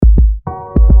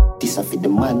This a for the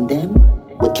man them.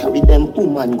 We carry them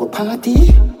woman go party.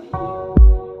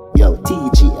 Yo,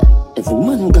 TG, every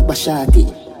man got a shawty.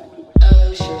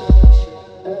 Oh shit,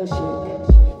 oh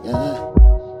shit,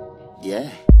 yeah,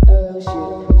 oh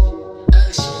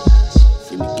shit,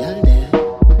 see me girl there.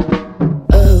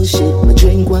 Oh shit, my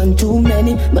drink one too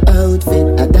many. My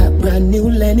outfit, I got brand new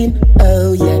linen.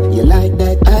 Oh yeah, you like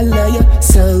that, I love you.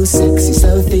 So sexy,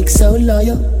 so thick, so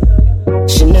loyal.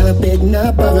 She not beg,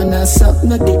 not borrow, not suck,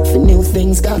 no dick for new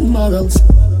things, got morals.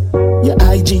 Your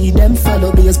IG, them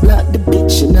follow, be as black the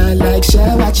bitch. And I like,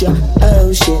 share, watch ya.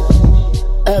 Oh shit,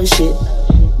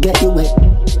 get you wet,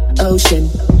 ocean.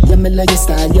 Yeah, me love your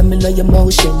style, yeah, me love your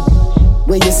motion.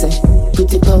 What you say,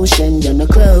 pretty potion, you're no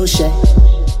crochet.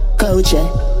 Coach,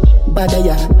 bada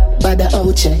ya, bada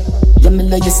oche. Yeah, me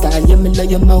love your style, yeah, me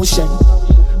love your motion.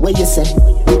 What you say,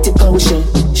 pretty potion.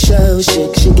 Show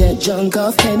chic, she get drunk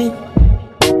off Henny.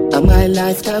 And my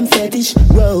lifetime fetish,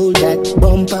 roll that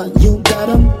bumper, you got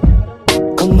 'em.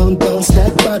 Come on, bounce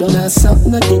that bottle. Now suck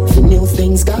no dick for new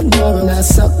things, got morals. Now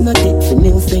suck no dick for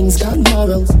new things, got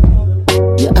morals.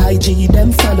 Your IG,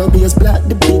 them follow, be as black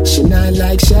the bitch. And I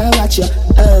like, share, watch ya.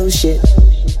 Oh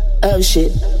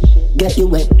shit, get you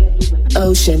wet,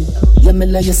 ocean. Yeah, me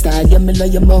love your style, yeah, me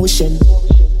love your motion.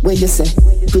 What you say,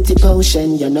 pretty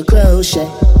potion, you're no crochet.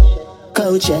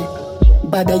 Coach,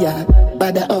 bada ya,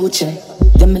 bada oche.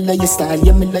 Yeah, me love your style,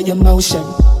 yeah, me love your motion.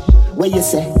 What you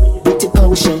say, pretty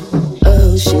potion.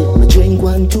 Oh shit, my drink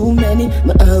one too many.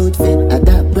 My outfit, I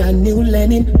got brand new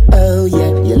linen. Oh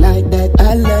yeah, you like that,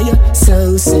 I love you.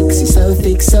 So sexy, so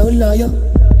thick, so loyal.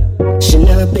 She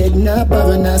not beg, not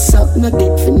borrow, not suck, no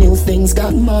dick for new things,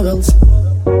 got morals.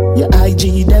 Your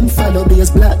IG, them follow, be as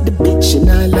black the bitch.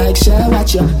 And I like, share,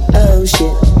 watch ya. Oh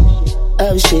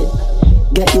shit,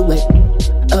 get you wet,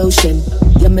 ocean.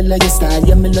 Yeah, me love your style,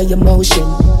 yeah, me love your motion.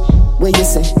 What you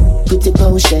say, pretty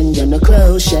potion, you're no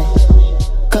crochet.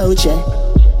 Coach,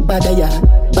 bada ya,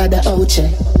 bada oche.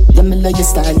 Yeah, me love your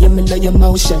style, yeah, me love your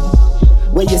motion.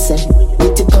 What you say,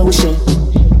 pretty potion.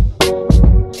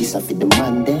 This a for the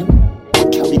man them. We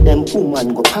carry them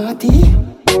woman go party.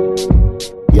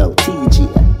 Yo, TG,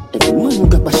 every man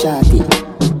got a shawty.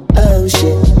 Oh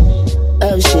shit,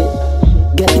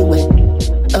 get you wet,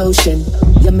 ocean.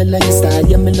 Yeah, me love your style,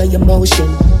 yeah, me love your motion.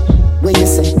 What you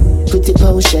say, pretty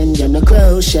potion, you're no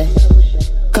crochet.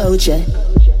 Coach,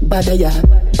 bada ya,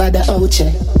 bada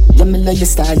oche. Yeah, me love your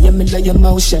style, yeah, me love your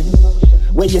motion.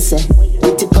 What you say,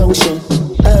 pretty potion.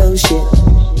 Oh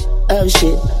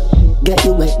shit, get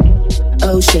you wet,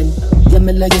 ocean. Yeah,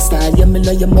 me love your style, yeah, me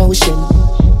love your motion.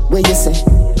 What you say,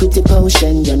 pretty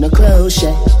potion, you're no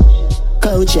crochet.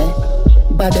 Coach,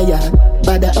 bada ya,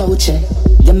 bada oche.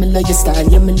 Yeah, me love your style,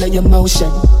 yeah, me love your motion.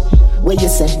 What you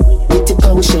say, pretty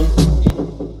potion.